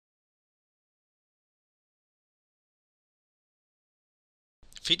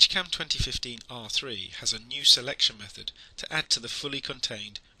FeatureCAM 2015 R3 has a new selection method to add to the fully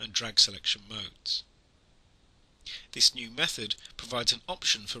contained and drag selection modes. This new method provides an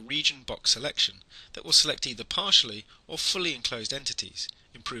option for region box selection that will select either partially or fully enclosed entities,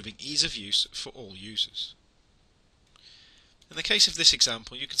 improving ease of use for all users. In the case of this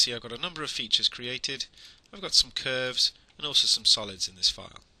example, you can see I've got a number of features created. I've got some curves and also some solids in this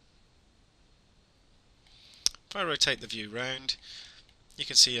file. If I rotate the view round, you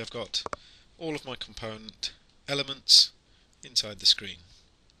can see I've got all of my component elements inside the screen.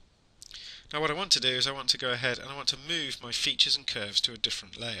 Now what I want to do is I want to go ahead and I want to move my features and curves to a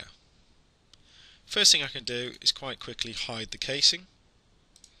different layer. First thing I can do is quite quickly hide the casing.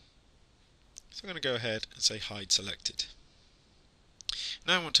 So I'm going to go ahead and say hide selected.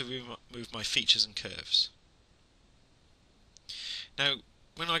 Now I want to move my features and curves. Now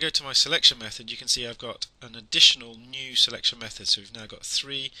when I go to my selection method, you can see I've got an additional new selection method, so we've now got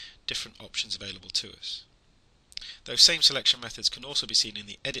 3 different options available to us. Those same selection methods can also be seen in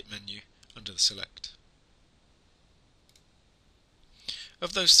the edit menu under the select.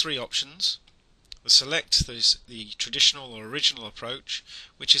 Of those 3 options, the select is the traditional or original approach,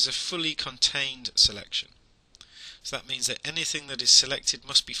 which is a fully contained selection. So that means that anything that is selected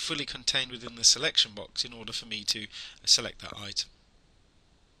must be fully contained within the selection box in order for me to select that item.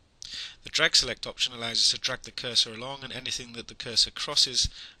 The drag select option allows us to drag the cursor along, and anything that the cursor crosses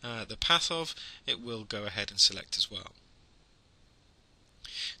the path of, it will go ahead and select as well.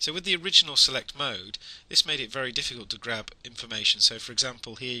 So with the original select mode, this made it very difficult to grab information. So for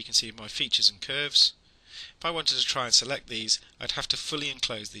example, here you can see my features and curves. If I wanted to try and select these, I'd have to fully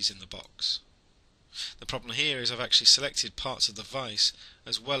enclose these in the box. The problem here is I've actually selected parts of the vise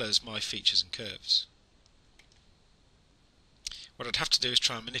as well as my features and curves. What I'd have to do is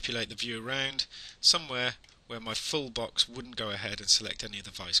try and manipulate the view around somewhere where my full box wouldn't go ahead and select any of the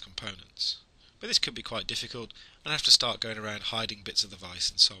vise components. But this could be quite difficult, and I have to start going around hiding bits of the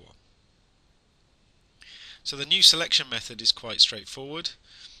vise and so on. So the new selection method is quite straightforward.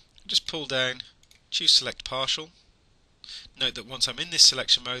 Just pull down, choose select partial. Note that once I'm in this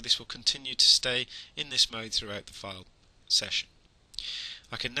selection mode, this will continue to stay in this mode throughout the file session.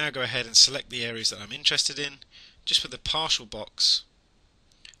 I can now go ahead and select the areas that I'm interested in, just with the partial box,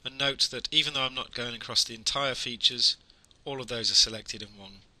 and note that even though I'm not going across the entire features, all of those are selected in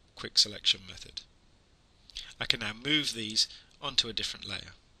one quick selection method. I can now move these onto a different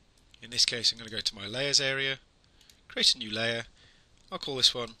layer. In this case I'm going to go to my layers area, create a new layer. I'll call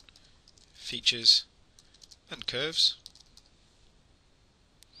this one features and curves,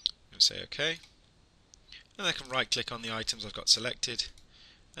 and say OK, and I can right click on the items I've got selected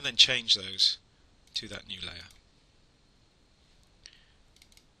and then change those to that new layer.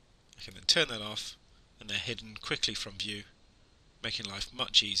 I can then turn that off, and they're hidden quickly from view, making life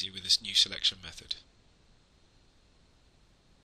much easier with this new selection method.